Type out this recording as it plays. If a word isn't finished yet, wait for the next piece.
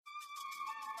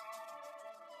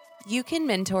You Can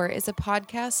Mentor is a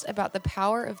podcast about the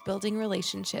power of building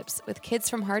relationships with kids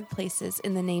from hard places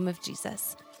in the name of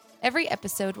Jesus. Every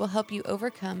episode will help you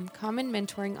overcome common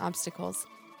mentoring obstacles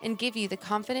and give you the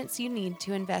confidence you need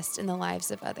to invest in the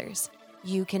lives of others.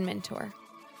 You Can Mentor.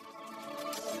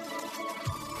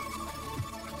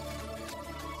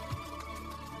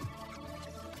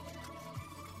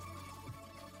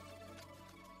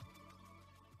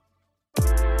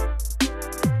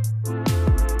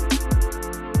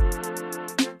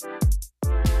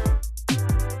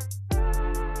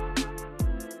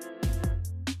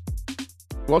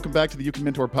 Welcome back to the You Can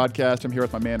Mentor podcast. I'm here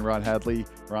with my man, Ron Hadley.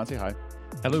 Ron, say hi.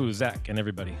 Hello, Zach and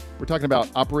everybody. We're talking about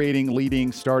operating,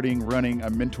 leading, starting, running a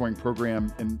mentoring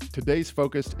program. And today's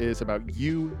focus is about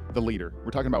you, the leader.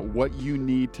 We're talking about what you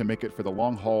need to make it for the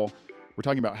long haul. We're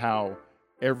talking about how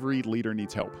every leader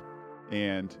needs help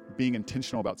and being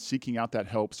intentional about seeking out that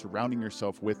help, surrounding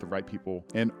yourself with the right people,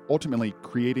 and ultimately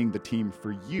creating the team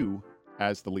for you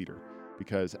as the leader.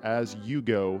 Because as you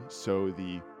go, so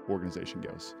the organization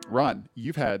goes. Ron,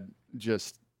 you've had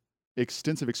just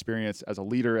extensive experience as a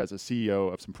leader, as a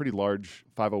CEO of some pretty large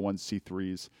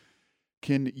 501c3s.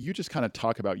 Can you just kind of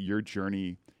talk about your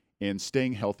journey in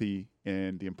staying healthy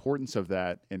and the importance of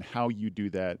that and how you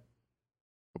do that,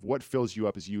 of what fills you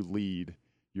up as you lead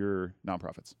your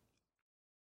nonprofits?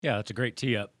 Yeah, that's a great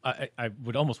tee up. I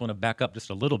would almost want to back up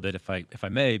just a little bit if I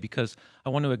may, because I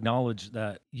want to acknowledge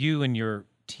that you and your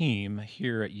team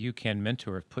here at You Can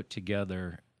Mentor have put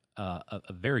together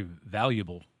a very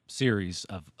valuable series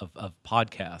of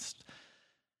podcasts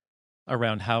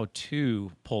around how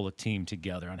to pull a team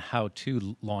together, on how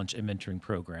to launch a mentoring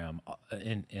program,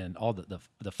 and all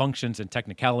the functions and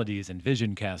technicalities and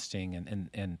vision casting,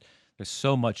 and there's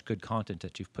so much good content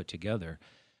that you've put together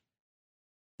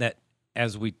that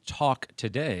as we talk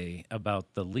today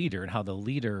about the leader and how the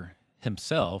leader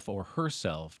himself or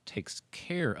herself takes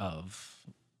care of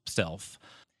self,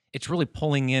 it's really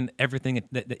pulling in everything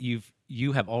that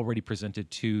you have already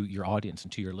presented to your audience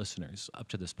and to your listeners up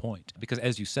to this point. Because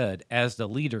as you said, as the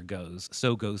leader goes,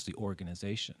 so goes the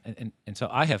organization. And so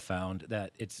I have found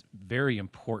that it's very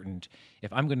important,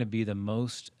 if I'm going to be the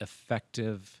most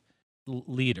effective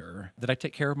leader, that I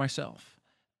take care of myself.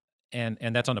 And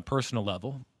that's on a personal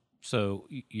level. So,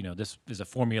 this is a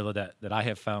formula that I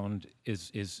have found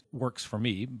is works for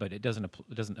me, but it doesn't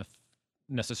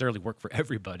necessarily work for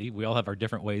everybody. We all have our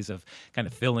different ways of kind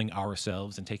of filling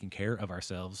ourselves and taking care of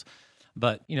ourselves.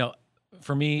 But,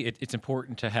 for me, it's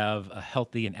important to have a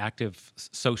healthy and active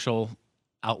social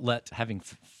outlet, having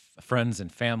friends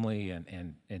and family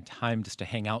and time just to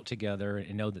hang out together,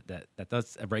 and know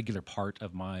that's a regular part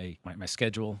of my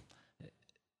schedule.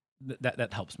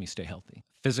 That helps me stay healthy.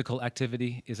 Physical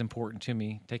activity is important to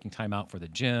me, taking time out for the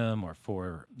gym or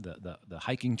for the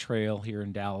hiking trail here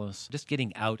in Dallas. Just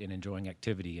getting out and enjoying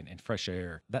activity and fresh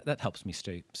air, that helps me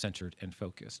stay centered and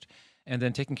focused. And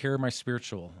then taking care of my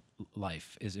spiritual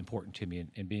life is important to me,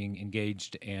 and being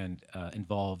engaged and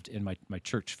involved in my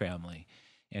church family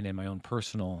and in my own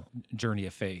personal journey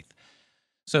of faith.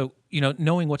 So,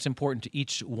 knowing what's important to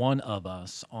each one of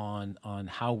us on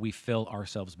how we fill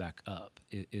ourselves back up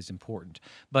is important.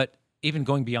 But even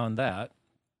going beyond that,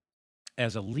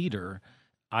 as a leader,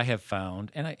 I have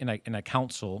found, and I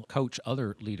coach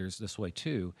other leaders this way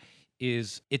too,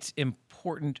 is it's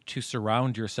important to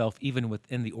surround yourself, even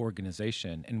within the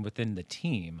organization and within the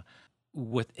team,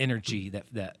 with energy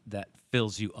that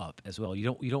fills you up as well.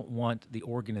 You don't want the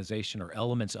organization or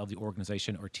elements of the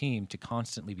organization or team to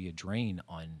constantly be a drain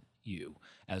on you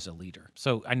as a leader.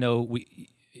 So I know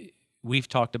we've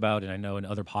talked about, and I know in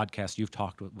other podcasts you've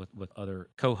talked with other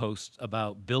co-hosts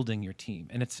about building your team,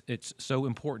 and it's so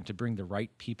important to bring the right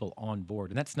people on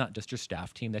board. And that's not just your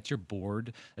staff team; that's your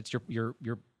board, that's your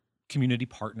community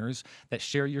partners that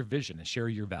share your vision and share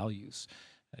your values.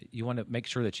 You want to make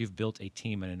sure that you've built a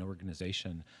team and an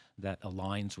organization that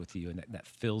aligns with you and that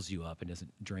fills you up and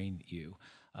doesn't drain you.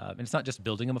 And it's not just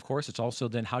building them, of course. It's also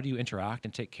then how do you interact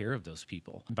and take care of those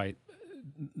people? By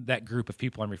that group of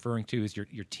people I'm referring to is your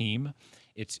team.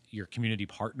 It's your community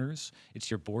partners.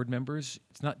 It's your board members.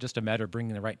 It's not just a matter of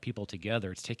bringing the right people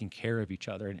together. It's taking care of each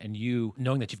other and you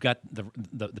knowing that you've got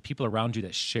the people around you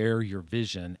that share your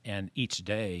vision, and each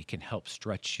day can help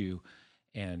stretch you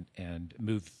and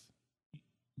move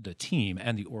the team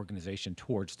and the organization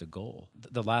towards the goal.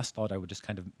 The last thought I would just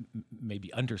kind of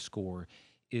maybe underscore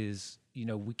is,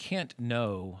 we can't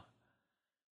know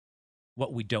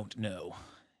what we don't know.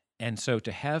 And so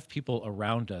to have people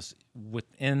around us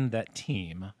within that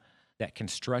team that can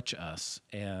stretch us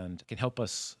and can help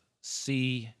us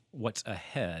see what's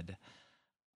ahead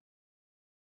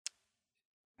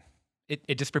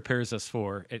it just prepares us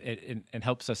for it and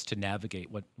helps us to navigate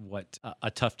what a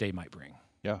tough day might bring.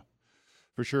 Yeah,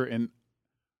 for sure. And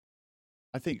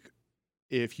I think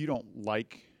if you don't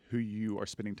like who you are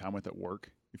spending time with at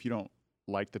work, if you don't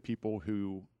like the people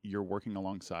who you're working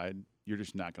alongside, you're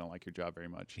just not going to like your job very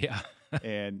much. Yeah.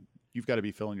 And you've got to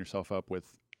be filling yourself up with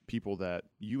people that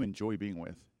you enjoy being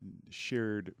with, and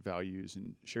shared values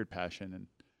and shared passion and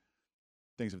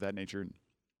things of that nature. And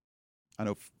I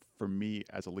know for me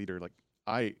as a leader, like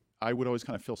I would always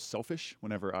kind of feel selfish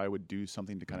whenever I would do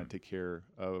something to kind of take care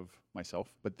of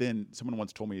myself. But then someone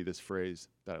once told me this phrase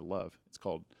that I love. It's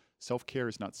called self-care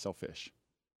is not selfish.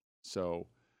 So,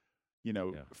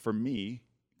 for me,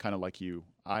 kind of like you,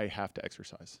 I have to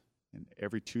exercise. And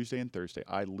every Tuesday and Thursday,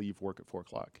 I leave work at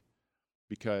 4:00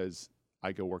 because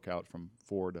I go work out from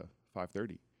 4 to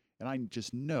 5:30. And I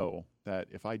just know that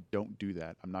if I don't do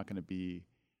that, I'm not going to be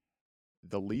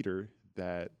the leader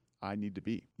that I need to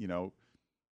be. A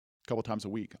couple times a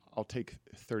week, I'll take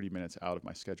 30 minutes out of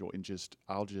my schedule and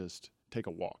I'll just take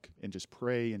a walk and just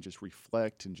pray and just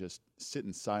reflect and just sit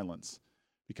in silence,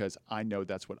 because I know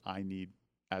that's what I need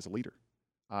as a leader.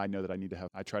 I know that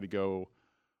I try to go,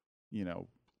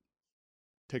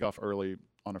 take off early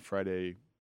on a Friday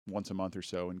once a month or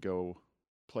so and go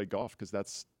play golf, because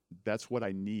that's what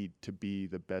I need to be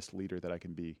the best leader that I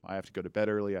can be. I have to go to bed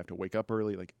early. I have to wake up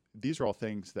early. Like, these are all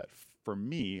things that for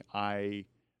me, I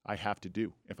have to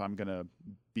do if I'm going to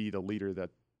be the leader that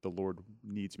the Lord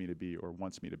needs me to be or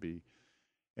wants me to be.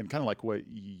 And kind of like what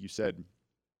you said,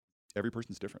 every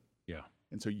person's different. Yeah.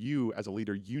 And so you, as a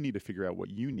leader, you need to figure out what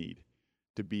you need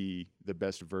to be the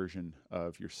best version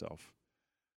of yourself.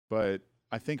 But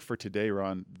I think for today,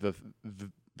 Ron, the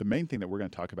main thing that we're going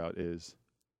to talk about is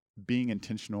being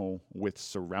intentional with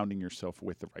surrounding yourself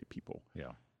with the right people.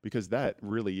 Yeah. Because that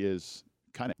really is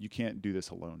you can't do this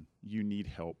alone. You need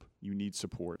help. You need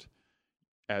support.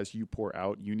 As you pour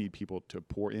out, you need people to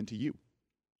pour into you.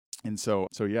 And so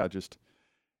yeah,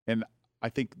 and I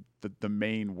think the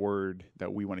main word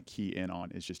that we want to key in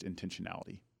on is just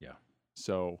intentionality. Yeah.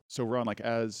 So Ron, like,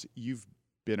 as you've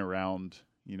been around,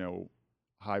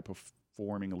 high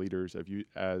performing leaders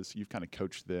as you've kind of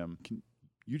coached them, can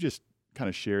you just kind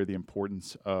of share the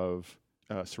importance of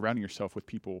surrounding yourself with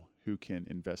people who can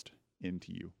invest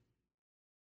into you?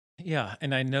 Yeah,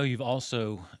 and I know you've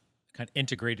also kind of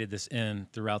integrated this in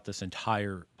throughout this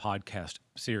entire podcast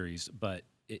series, but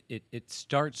it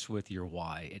starts with your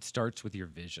why. It starts with your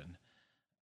vision.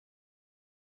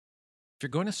 If you're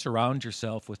going to surround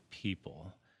yourself with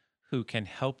people who can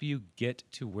help you get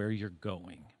to where you're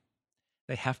going,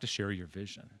 they have to share your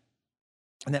vision.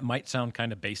 And that might sound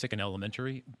kind of basic and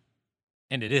elementary,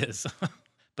 and it is. But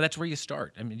that's where you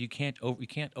start. I mean, you can't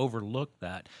overlook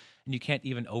that, and you can't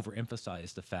even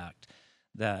overemphasize the fact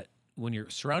that when you're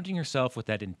surrounding yourself with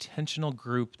that intentional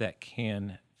group that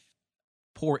can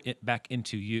pour it back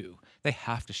into you, they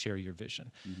have to share your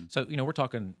vision. Mm-hmm. So, we're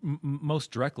talking most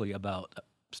directly about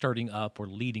starting up or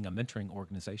leading a mentoring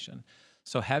organization.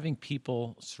 So having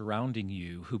people surrounding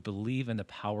you who believe in the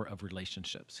power of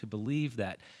relationships, who believe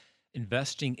that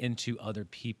investing into other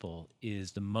people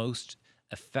is the most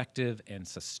effective and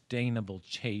sustainable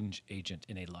change agent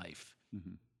in a life.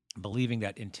 Mm-hmm. Believing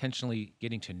that intentionally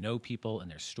getting to know people and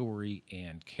their story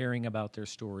and caring about their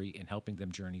story and helping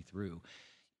them journey through,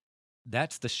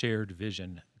 that's the shared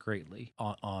vision greatly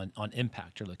on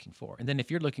impact you're looking for. And then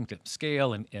if you're looking to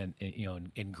scale and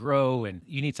grow, and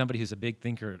you need somebody who's a big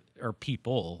thinker, or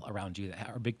people around you that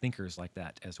are big thinkers like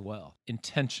that as well.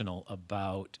 Intentional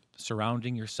about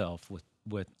surrounding yourself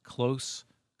with close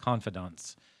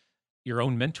confidants, your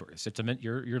own mentors.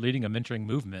 You're leading a mentoring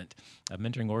movement, a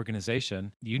mentoring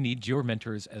organization. You need your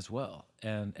mentors as well,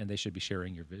 and they should be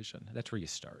sharing your vision. That's where you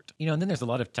start. And then there's a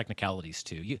lot of technicalities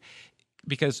too.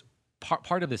 Because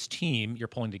part of this team you're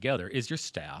pulling together is your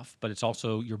staff, but it's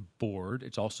also your board,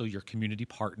 it's also your community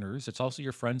partners, it's also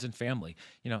your friends and family.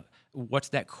 What's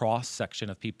that cross section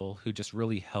of people who just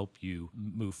really help you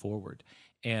move forward?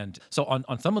 And so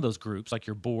on some of those groups, like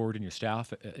your board and your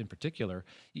staff in particular,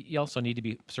 you also need to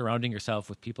be surrounding yourself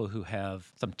with people who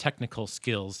have some technical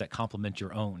skills that complement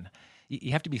your own.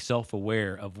 You have to be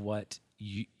self-aware of what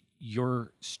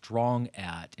you're strong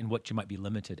at and what you might be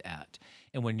limited at.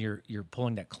 And when you're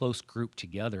pulling that close group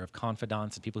together of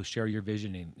confidants and people who share your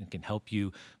vision and can help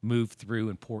you move through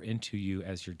and pour into you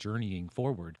as you're journeying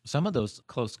forward, some of those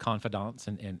close confidants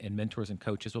and mentors and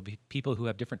coaches will be people who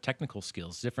have different technical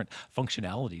skills, different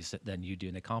functionalities than you do,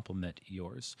 and they complement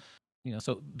yours.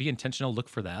 So be intentional, look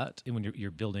for that, and when you're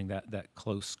building that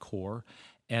close core.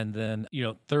 And then,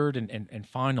 third and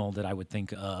final that I would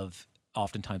think of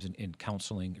oftentimes in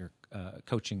counseling or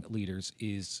coaching leaders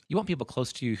is you want people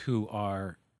close to you who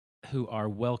are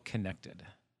well connected.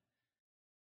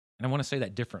 And I want to say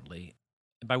that differently.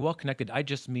 By well connected, I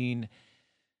just mean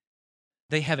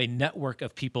they have a network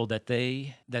of people that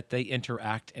they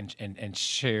interact and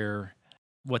share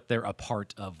what they're a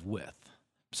part of with.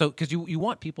 So, because you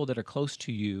want people that are close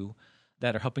to you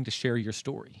that are helping to share your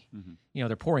story. Mm-hmm. You know,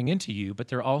 they're pouring into you, but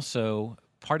they're also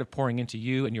part of pouring into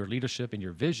you and your leadership and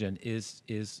your vision is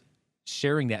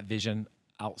sharing that vision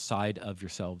outside of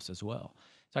yourselves as well.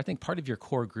 So I think part of your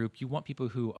core group, you want people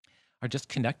who are just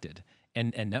connected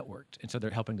and networked, and so they're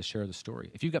helping to share the story.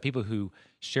 If you've got people who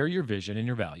share your vision and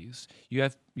your values, you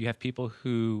have people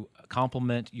who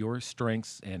complement your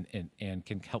strengths and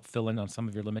can help fill in on some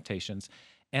of your limitations,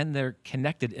 and they're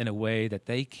connected in a way that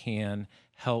they can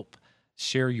help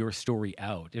share your story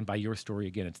out. And by your story,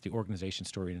 again, it's the organization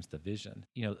story and it's the vision.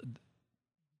 You know,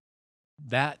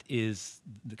 that is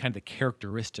the kind of the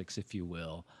characteristics, if you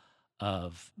will,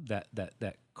 of that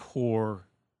core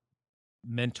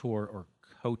mentor or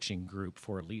coaching group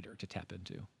for a leader to tap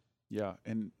into. Yeah,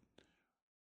 and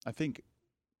I think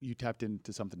you tapped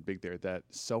into something big there, that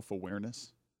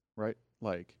self-awareness, right?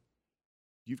 Like,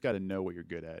 you've got to know what you're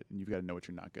good at, and you've got to know what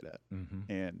you're not good at.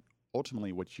 Mm-hmm. And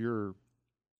ultimately, what you're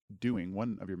doing,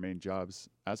 one of your main jobs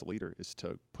as a leader, is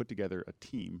to put together a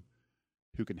team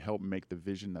who can help make the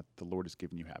vision that the Lord has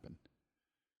given you happen.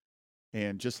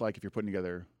 And just like if you're putting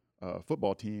together a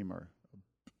football team or a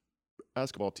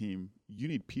basketball team, you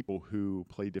need people who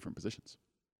play different positions.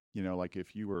 You know, like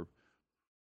if you were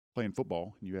playing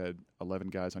football and you had 11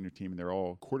 guys on your team and they're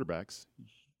all quarterbacks,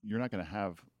 you're not going to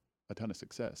have a ton of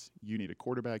success. You need a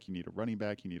quarterback, you need a running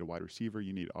back, you need a wide receiver,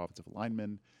 you need offensive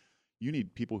linemen. You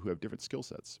need people who have different skill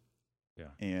sets. Yeah.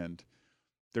 And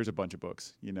there's a bunch of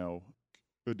books, you know,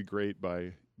 Good to Great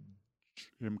by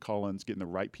Jim Collins, getting the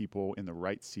right people in the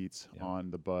right seats on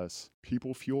the bus.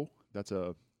 People Fuel, that's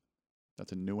a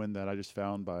new one that I just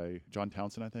found by John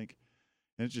Townsend, I think.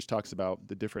 And it just talks about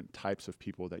the different types of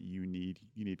people that you need.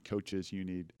 You need coaches, you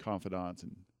need confidants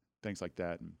and things like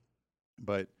that.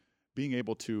 But being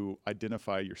able to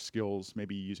identify your skills,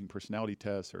 maybe using personality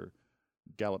tests or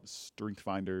Gallup strength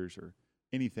finders or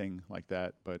anything like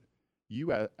that. But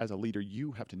you as a leader,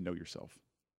 you have to know yourself.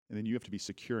 And then you have to be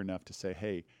secure enough to say,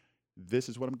 hey, this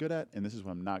is what I'm good at and this is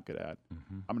what I'm not good at.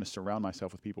 Mm-hmm. I'm going to surround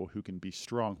myself with people who can be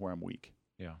strong where I'm weak.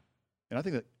 Yeah. And I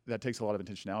think that takes a lot of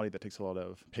intentionality. That takes a lot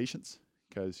of patience,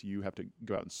 because you have to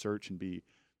go out and search and be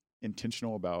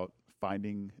intentional about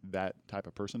finding that type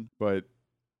of person. But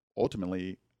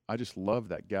ultimately, I just love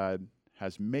that God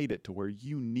has made it to where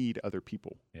you need other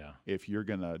people. Yeah. If you're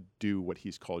going to do what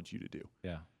he's called you to do.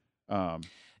 Yeah.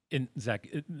 And Zach,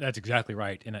 that's exactly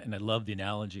right. And I love the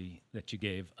analogy that you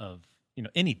gave of, you know,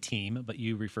 any team, but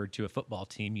you referred to a football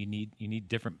team. You need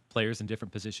different players in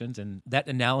different positions. And that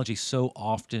analogy so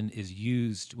often is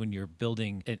used when you're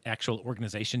building an actual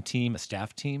organization team, a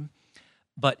staff team.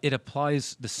 But it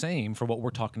applies the same for what we're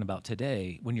talking about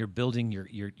today when you're building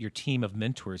your team of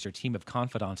mentors, your team of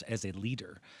confidants as a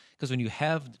leader. Because when you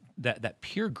have that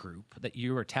peer group that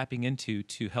you are tapping into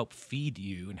to help feed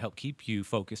you and help keep you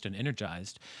focused and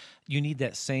energized, you need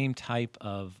that same type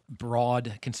of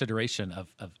broad consideration of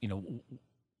you know,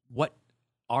 what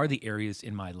are the areas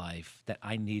in my life that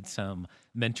I need some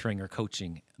mentoring or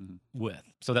coaching with.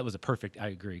 So that was I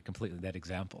agree completely, that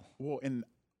example. Well, and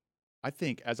I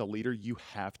think as a leader, you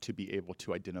have to be able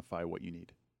to identify what you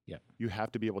need. Yeah. You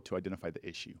have to be able to identify the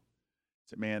issue.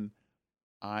 So, man,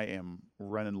 I am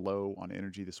running low on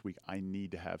energy this week. I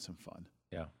need to have some fun.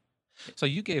 Yeah. So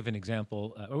you gave an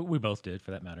example, we both did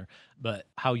for that matter, but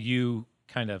how you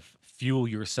kind of fuel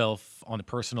yourself on a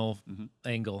personal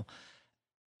angle.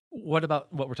 What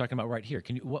about what we're talking about right here?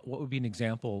 What would be an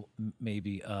example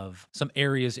maybe of some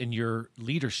areas in your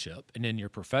leadership and in your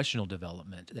professional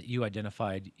development that you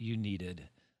identified you needed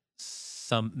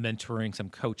some mentoring, some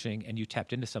coaching, and you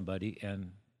tapped into somebody?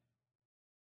 And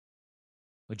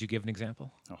would you give an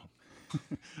example? Oh,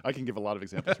 I can give a lot of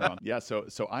examples, Ron. Yeah, so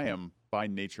I am by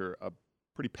nature a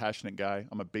pretty passionate guy.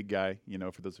 I'm a big guy. You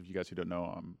know, for those of you guys who don't know,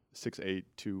 I'm 6'8",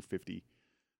 250.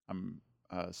 I'm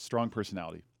a strong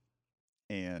personality.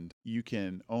 And you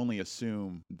can only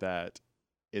assume that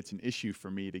it's an issue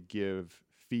for me to give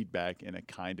feedback in a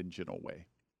kind and gentle way,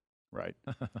 right?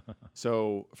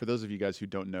 So for those of you guys who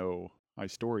don't know my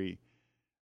story,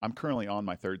 I'm currently on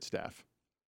my third staff.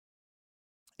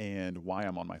 And why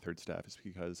I'm on my third staff is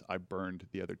because I burned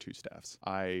the other two staffs.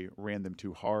 I ran them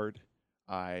too hard.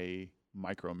 I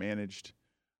micromanaged.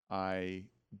 I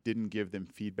didn't give them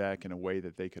feedback in a way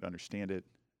that they could understand it.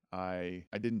 I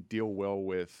didn't deal well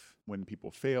with when people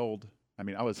failed. I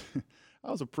mean, I was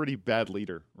I was a pretty bad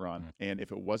leader, Ron. And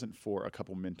if it wasn't for a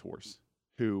couple mentors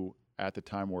who at the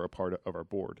time were a part of our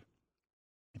board,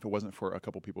 if it wasn't for a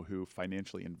couple people who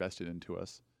financially invested into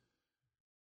us,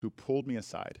 who pulled me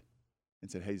aside and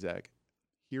said, hey, Zach,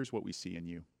 here's what we see in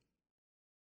you.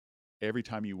 Every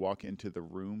time you walk into the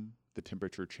room, the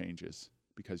temperature changes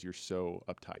because you're so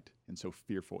uptight and so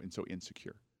fearful and so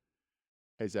insecure.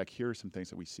 Hey, Zach, here are some things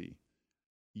that we see.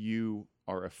 You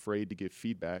are afraid to give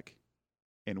feedback.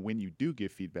 And when you do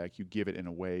give feedback, you give it in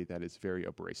a way that is very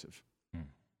abrasive.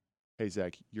 Hey,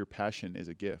 Zach, your passion is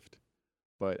a gift,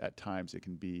 but at times it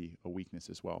can be a weakness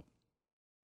as well.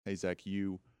 Hey, Zach,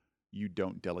 you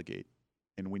don't delegate.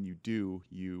 And when you do,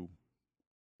 you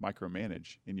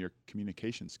micromanage, and your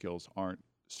communication skills aren't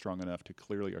strong enough to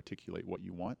clearly articulate what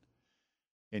you want.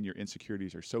 And your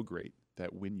insecurities are so great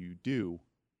that when you do,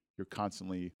 you're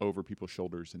constantly over people's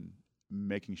shoulders and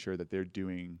making sure that they're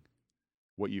doing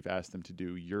what you've asked them to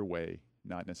do your way,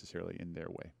 not necessarily in their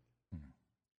way.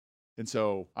 And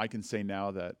so I can say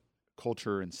now that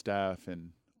culture and staff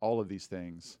and all of these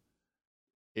things,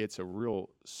 it's a real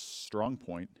strong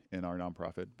point in our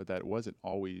nonprofit, but that wasn't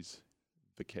always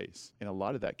the case. And a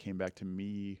lot of that came back to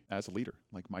me as a leader,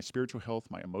 like my spiritual health,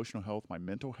 my emotional health, my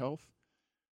mental health.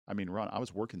 I mean, Ron, I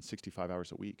was working 65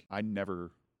 hours a week. I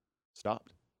never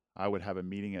stopped. I would have a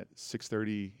meeting at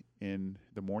 6:30 in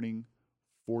the morning,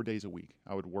 4 days a week.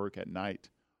 I would work at night,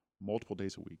 multiple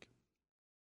days a week.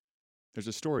 There's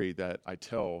a story that I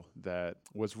tell that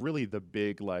was really the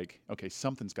big, like, okay,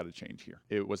 something's got to change here.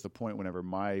 It was the point whenever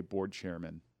my board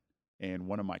chairman and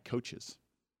one of my coaches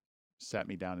sat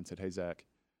me down and said, hey, Zach,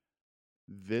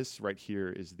 this right here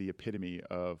is the epitome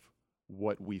of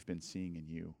what we've been seeing in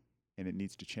you, and it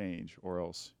needs to change or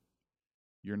else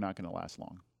you're not going to last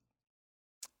long.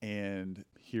 And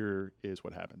here is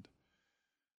what happened.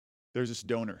 There's this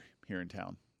donor here in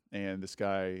town, and this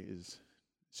guy is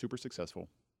super successful,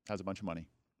 has a bunch of money.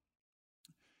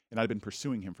 And I've been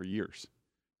pursuing him for years.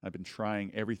 I've been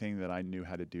trying everything that I knew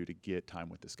how to do to get time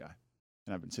with this guy.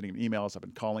 And I've been sending him emails, I've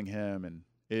been calling him, and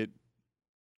it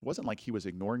wasn't like he was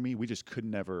ignoring me. We just could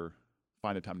never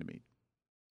find a time to meet.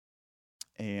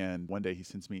 And one day he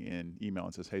sends me an email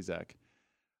and says, hey, Zach,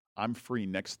 I'm free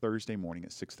next Thursday morning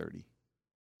at 6:30.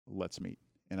 Let's meet.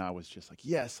 And I was just like,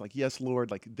 yes,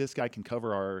 Lord, like this guy can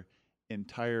cover our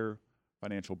entire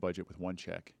financial budget with one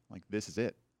check. Like this is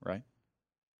it, right?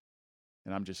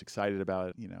 And I'm just excited about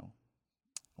it,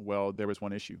 Well, there was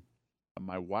one issue.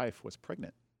 My wife was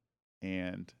pregnant,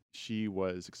 and she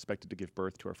was expected to give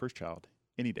birth to our first child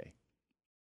any day.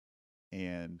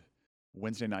 And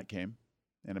Wednesday night came,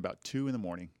 and about 2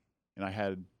 a.m, and I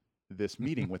had this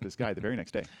meeting with this guy the very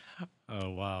next day. Oh,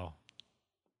 wow.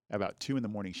 About 2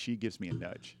 a.m, she gives me a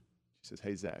nudge. She says,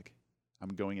 hey, Zach, I'm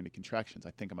going into contractions.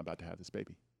 I think I'm about to have this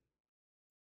baby.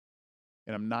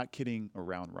 And I'm not kidding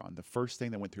around, Ron. The first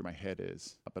thing that went through my head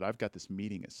is, but I've got this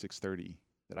meeting at 6:30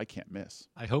 that I can't miss.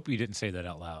 I hope you didn't say that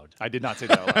out loud. I did not say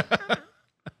that out loud.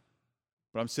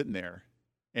 But I'm sitting there,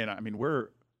 and I mean, we're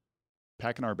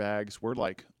packing our bags. We're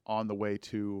like on the way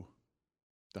to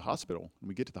the hospital. And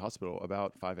we get to the hospital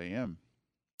about 5 a.m.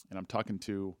 And I'm talking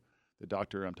to the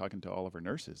doctor. I'm talking to all of our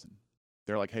nurses. And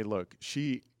they're like, hey, look,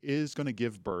 she is going to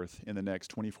give birth in the next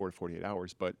 24 to 48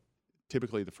 hours. But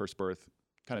typically the first birth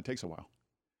kind of takes a while.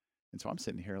 And so I'm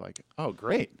sitting here like, oh,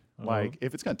 great. Uh-huh. Like,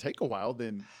 if it's going to take a while,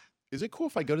 then is it cool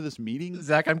if I go to this meeting?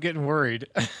 Zach, I'm getting worried.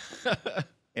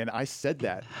 And I said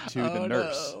that to the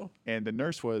nurse. No. And the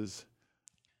nurse was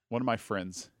one of my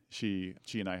friends. She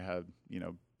and I had,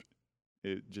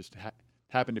 it just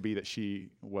happened to be that she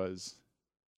was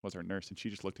our nurse. And she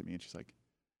just looked at me and she's like,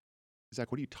 Zach,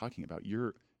 what are you talking about?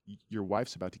 Your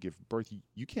wife's about to give birth.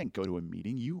 You can't go to a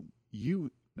meeting.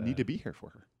 You need to be here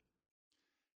for her.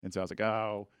 And so I was like,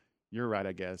 oh, you're right,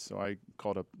 I guess. So I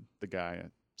called up the guy,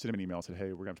 sent him an email, said,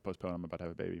 hey, we're going to postpone. I'm about to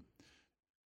have a baby.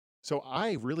 So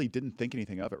I really didn't think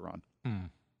anything of it, Ron.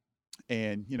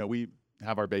 And, we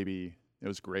have our baby. It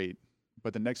was great.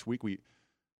 But the next week we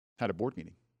had a board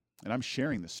meeting, and I'm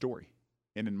sharing the story.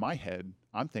 And in my head,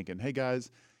 I'm thinking, hey, guys,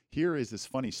 here is this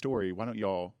funny story. Why don't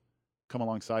y'all come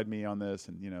alongside me on this?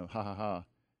 And, ha, ha, ha.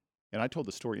 And I told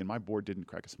the story, and my board didn't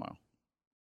crack a smile.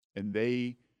 And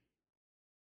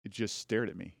it just stared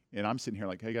at me. And I'm sitting here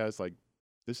like, hey, guys, like,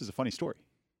 this is a funny story.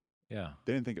 Yeah.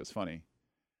 They didn't think it was funny.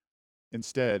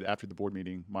 Instead, after the board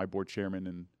meeting, my board chairman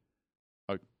and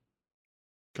a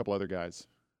couple other guys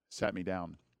sat me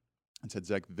down and said,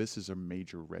 Zach, this is a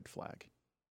major red flag.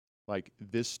 Like,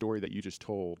 this story that you just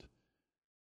told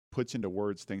puts into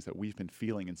words things that we've been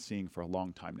feeling and seeing for a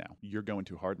long time now. You're going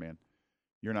too hard, man.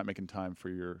 You're not making time for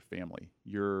your family.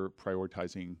 You're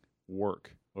prioritizing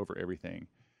work over everything.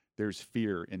 There's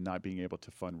fear in not being able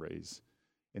to fundraise.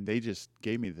 And they just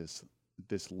gave me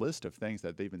this list of things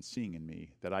that they've been seeing in me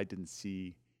that I didn't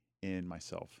see in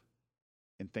myself.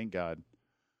 And thank God,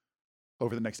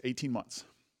 over the next 18 months,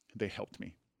 they helped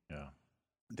me. Yeah.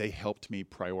 They helped me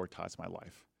prioritize my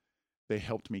life. They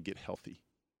helped me get healthy,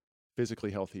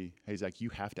 physically healthy. Hey, Zach, you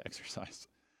have to exercise.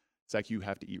 Zach, you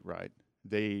have to eat right.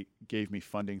 They gave me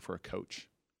funding for a coach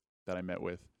that I met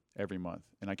with every month.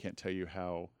 And I can't tell you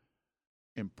how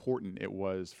important it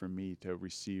was for me to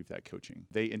receive that coaching.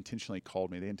 They intentionally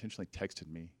called me. They intentionally texted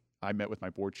me. I met with my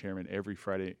board chairman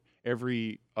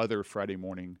every other Friday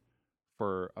morning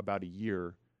for about a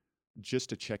year, just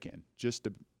to check in, just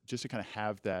to kind of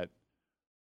have that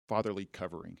fatherly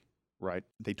covering, right?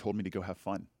 They told me to go have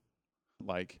fun.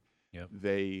 Like, Yep.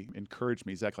 They encouraged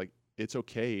me, Zach, like, it's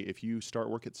okay if you start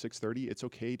work at 6:30, it's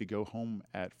okay to go home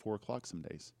at 4:00 some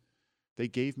days. They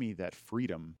gave me that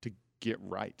freedom to get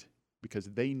right, because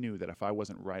they knew that if I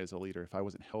wasn't right as a leader, if I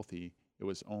wasn't healthy, it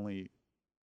was only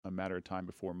a matter of time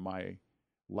before my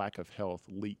lack of health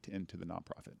leaked into the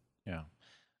nonprofit. Yeah.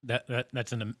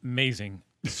 That's an amazing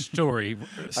story.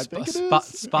 I think it is.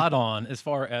 Spot on as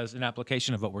far as an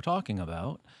application of what we're talking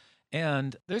about.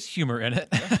 And there's humor in it.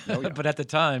 Oh, yeah. But at the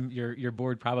time, your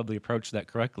board probably approached that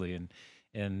correctly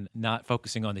and not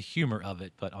focusing on the humor of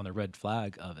it, but on the red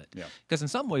flag of it. Yeah. Because in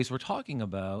some ways, we're talking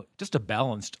about just a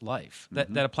balanced life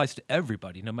that applies to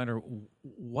everybody, no matter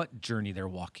what journey they're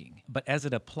walking. But as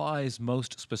it applies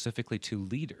most specifically to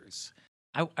leaders,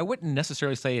 I wouldn't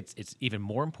necessarily say it's even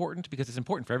more important, because it's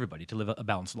important for everybody to live a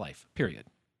balanced life, period.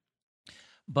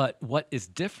 But what is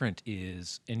different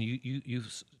is, and you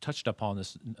touched upon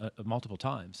this multiple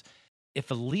times,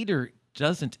 if a leader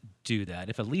doesn't do that,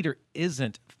 if a leader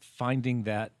isn't finding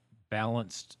that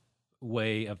balanced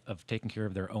way of taking care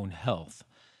of their own health,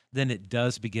 then it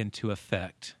does begin to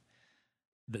affect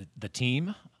the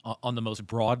team on the most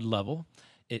broad level.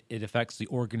 It affects the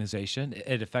organization.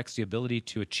 It affects the ability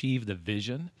to achieve the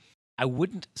vision. I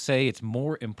wouldn't say it's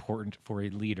more important for a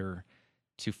leader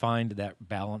to find that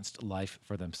balanced life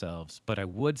for themselves, but I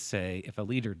would say if a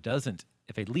leader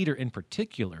in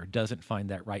particular doesn't find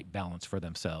that right balance for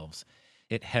themselves,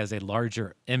 it has a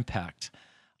larger impact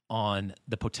on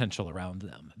the potential around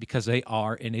them, because they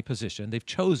are in a position, they've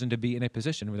chosen to be in a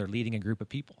position where they're leading a group of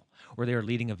people, where they are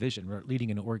leading a vision, or leading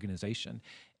an organization,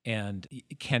 and you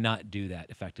cannot do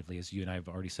that effectively, as you and I have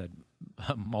already said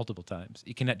multiple times.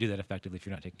 You cannot do that effectively if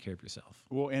you're not taking care of yourself.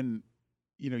 Well, and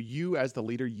you as the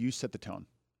leader, you set the tone.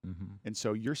 Mm-hmm. And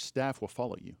so your staff will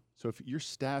follow you. So if your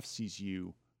staff sees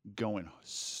you going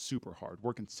super hard,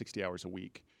 working 60 hours a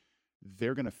week,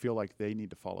 they're going to feel like they need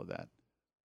to follow that.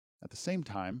 At the same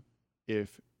time,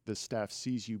 if the staff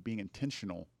sees you being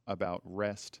intentional about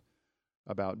rest,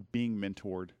 about being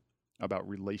mentored, about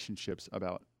relationships,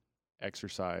 about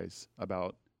exercise,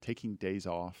 about taking days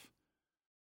off,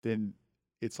 then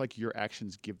it's like your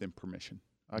actions give them permission.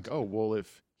 Like, oh, well,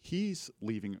 if he's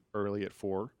leaving early at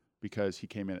 4 because he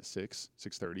came in at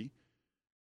 6:30,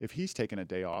 if he's taking a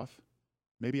day off,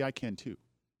 maybe I can too,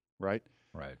 right?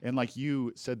 Right. And like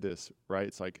you said this, right?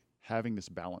 It's like having this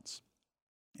balance.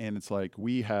 And it's like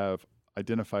we have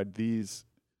identified these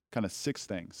kind of 6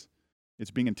 things.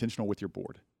 It's being intentional with your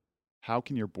board. How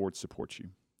can your board support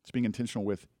you? It's being intentional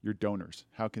with your donors.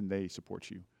 How can they support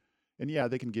you? And yeah,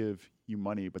 they can give you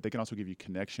money, but they can also give you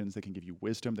connections. They can give you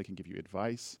wisdom. They can give you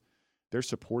advice. They're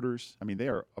supporters. I mean, they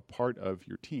are a part of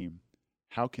your team.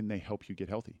 How can they help you get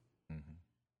healthy? Mm-hmm.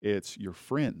 It's your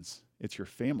friends. It's your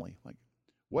family. Like,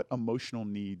 what emotional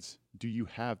needs do you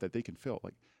have that they can fill?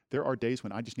 Like, there are days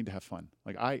when I just need to have fun.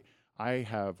 Like, I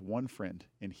have one friend,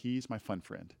 and he's my fun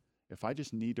friend. If I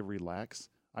just need to relax,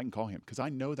 I can call him, because I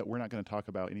know that we're not going to talk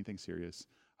about anything serious.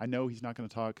 I know he's not going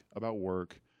to talk about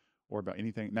work or about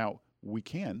anything. Now, we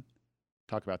can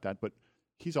talk about that, but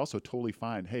he's also totally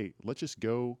fine. Hey, let's just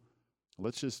go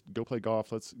play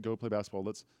golf. Let's go play basketball.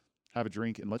 Let's have a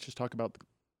drink, and let's just talk about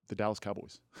the Dallas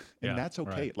Cowboys. And that's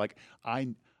okay. Right. Like,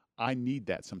 I need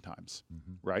that sometimes,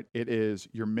 right? It is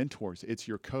your mentors. It's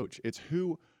your coach. It's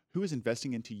who is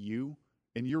investing into you,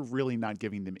 and you're really not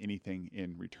giving them anything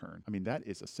in return. I mean, that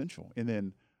is essential. And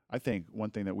then I think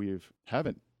one thing that we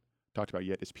haven't talked about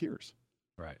yet is peers.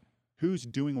 Right. Who's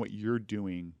doing what you're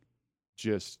doing,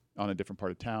 just on a different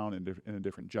part of town, in a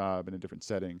different job, in a different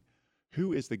setting?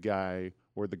 Who is the guy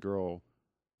or the girl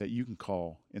that you can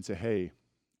call and say, hey,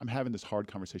 I'm having this hard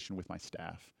conversation with my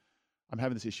staff. I'm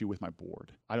having this issue with my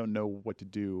board. I don't know what to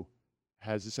do.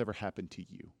 Has this ever happened to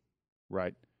you?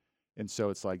 Right? And so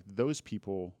it's like those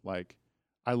people, like,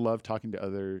 I love talking to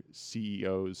other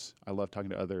CEOs. I love talking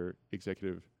to other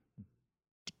executive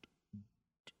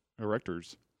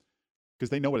directors, because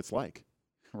they know what it's like.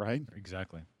 right?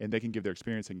 Exactly. And they can give their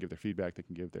experience, they can give their feedback, they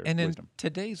can give their And wisdom. in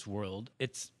today's world,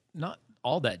 it's not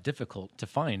all that difficult to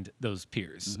find those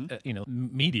peers.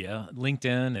 Media,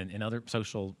 LinkedIn, and other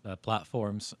social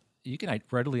platforms, you can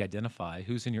readily identify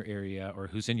who's in your area or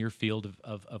who's in your field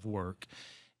of work,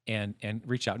 and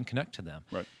reach out and connect to them.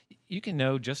 Right. You can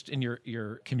know just in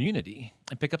your community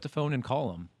and pick up the phone and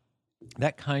call them.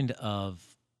 That kind of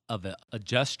a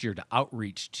gesture to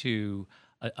outreach to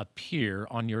a peer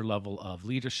on your level of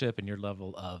leadership and your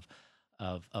level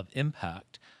of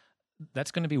impact,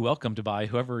 that's going to be welcomed by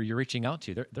whoever you're reaching out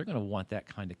to. They're going to want that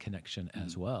kind of connection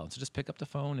as well. So just pick up the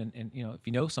phone and if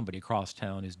you know somebody across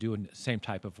town is doing the same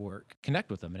type of work, connect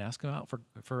with them and ask them out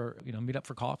for meet up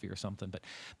for coffee or something.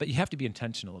 But you have to be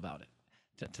intentional about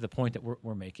it to the point that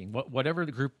we're making. Whatever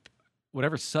the group,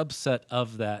 whatever subset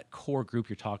of that core group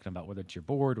you're talking about, whether it's your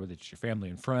board, whether it's your family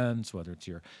and friends, whether it's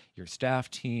your staff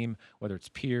team, whether it's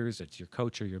peers, it's your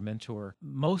coach or your mentor,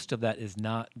 most of that is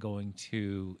not going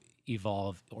to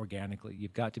evolve organically.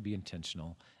 You've got to be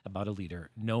intentional about a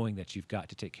leader, knowing that you've got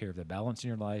to take care of the balance in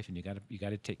your life, and you got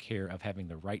to take care of having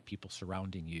the right people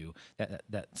surrounding you,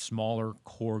 that smaller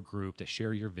core group that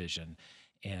share your vision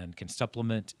and can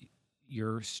supplement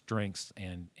your strengths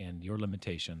and your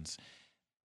limitations,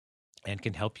 and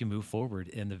can help you move forward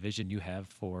in the vision you have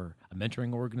for a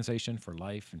mentoring organization, for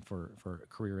life, and for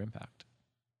career impact.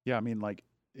 Yeah, I mean, like,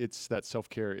 it's that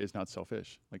self-care is not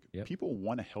selfish. Like, Yep. people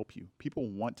want to help you. People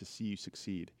want to see you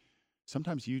succeed.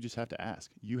 Sometimes you just have to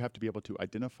ask. You have to be able to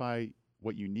identify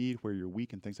what you need, where you're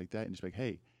weak, and things like that, and just be like,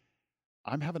 hey,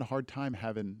 I'm having a hard time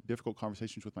having difficult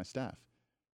conversations with my staff.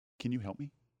 Can you help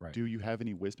me? Right. Do you have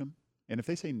any wisdom? And if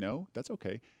they say no, that's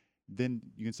okay. Then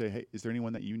you can say, hey, is there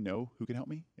anyone that you know who can help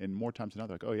me? And more times than not,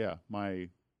 they're like, oh yeah, my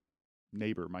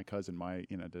neighbor, my cousin, my,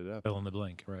 da-da-da. Fill in the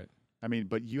blank, right. I mean,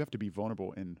 but you have to be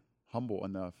vulnerable and humble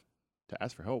enough to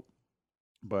ask for help.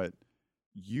 But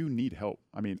you need help.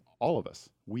 I mean, all of us,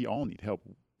 we all need help.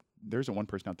 There isn't one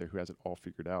person out there who has it all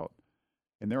figured out.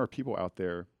 And there are people out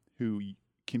there who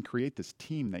can create this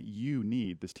team that you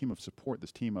need, this team of support,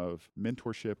 this team of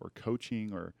mentorship or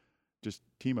coaching or just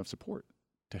team of support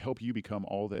to help you become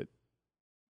all that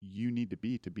you need to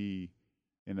be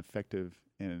an effective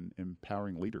and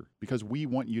empowering leader. Because we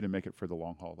want you to make it for the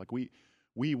long haul. Like,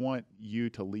 we want you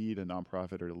to lead a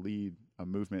nonprofit or to lead a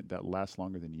movement that lasts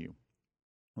longer than you,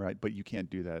 right? But you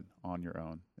can't do that on your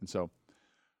own. And so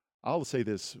I'll say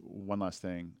this one last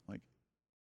thing. Like,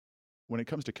 when it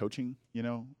comes to coaching,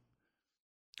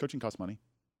 coaching costs money.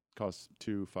 It costs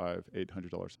 $200, $500,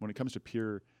 $800. When it comes to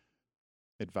peer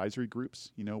advisory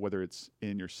groups, whether it's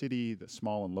in your city, the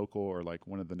small and local, or like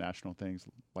one of the national things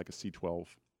like a C12,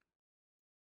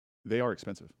 they are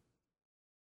expensive.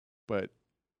 But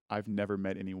I've never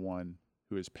met anyone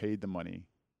who has paid the money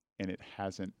and it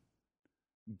hasn't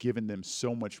given them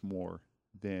so much more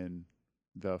than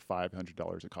the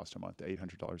 $500 it costs a month, the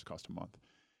 $800 it costs a month.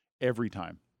 Every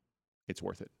time, it's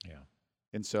worth it. Yeah.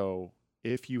 And so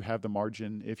if you have the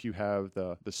margin, if you have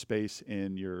the space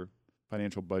in your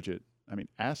financial budget, I mean,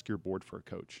 ask your board for a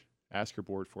coach. Ask your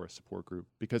board for a support group,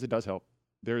 because it does help.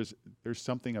 There's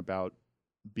something about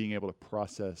being able to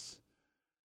process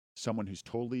someone who's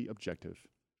totally objective,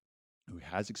 who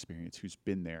has experience, who's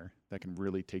been there, that can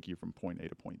really take you from point A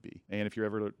to point B. And if you're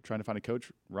ever trying to find a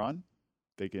coach, Ron,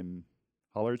 they can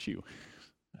holler at you.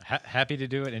 Happy to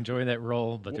do it. Enjoy that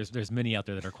role, but there's many out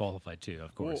there that are qualified too,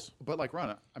 of course. Well, but like,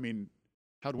 Ron, I mean,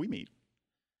 how do we meet?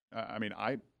 I mean,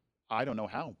 I don't know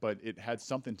how, but it had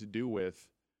something to do with,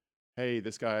 hey,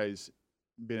 this guy's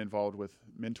been involved with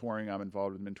mentoring. I'm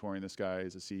involved with mentoring. This guy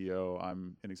is a CEO.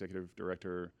 I'm an executive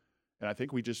director. And I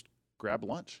think we just grabbed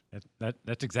lunch.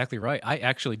 That's exactly right. I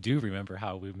actually do remember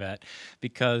how we met,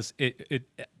 because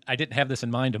I didn't have this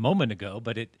in mind a moment ago,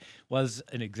 but it was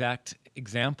an exact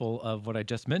example of what I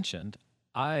just mentioned.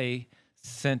 I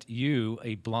sent you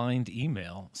a blind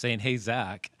email saying, hey,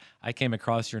 Zach, I came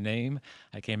across your name.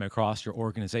 I came across your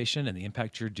organization and the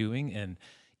impact you're doing in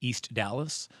East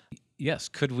Dallas. Yes,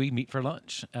 could we meet for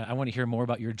lunch? I want to hear more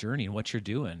about your journey and what you're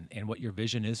doing and what your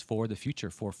vision is for the future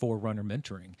for Forerunner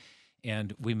Mentoring.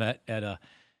 And we met at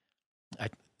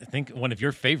I think one of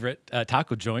your favorite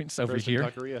taco joints over Frozen here.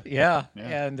 Taqueria. Yeah,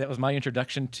 Yeah. and that was my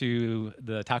introduction to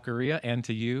the taqueria and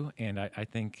to you. And I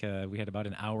think we had about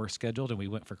an hour scheduled, and we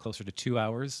went for closer to 2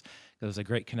 hours. It was a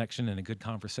great connection and a good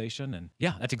conversation. And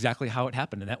yeah, that's exactly how it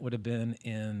happened. And that would have been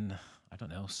in, I don't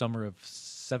know, summer of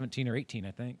 17 or 18,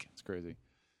 I think. It's crazy.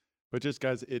 But just,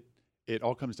 guys, it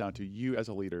all comes down to you as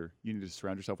a leader. You need to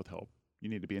surround yourself with help. You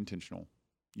need to be intentional.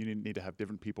 You need to have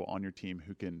different people on your team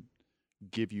who can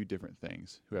give you different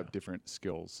things, who have different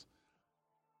skills.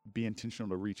 Be intentional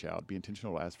to reach out. Be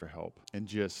intentional to ask for help. And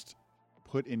just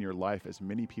put in your life as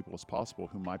many people as possible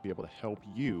who might be able to help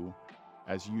you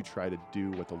as you try to do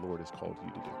what the Lord has called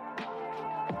you to do.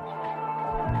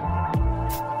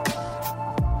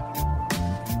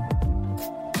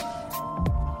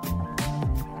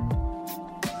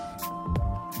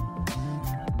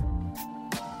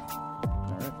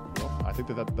 All right. Well, I think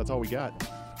that's all we got.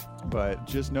 But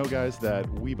just know, guys, that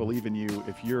we believe in you.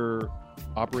 If you're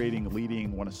operating,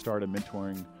 leading, want to start a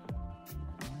mentoring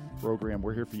program,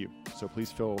 we're here for you. So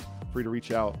please feel free to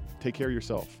reach out. Take care of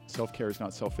yourself. Self-care is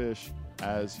not selfish.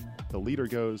 As the leader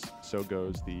goes, so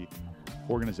goes the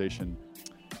organization.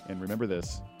 And remember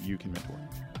this, you can mentor.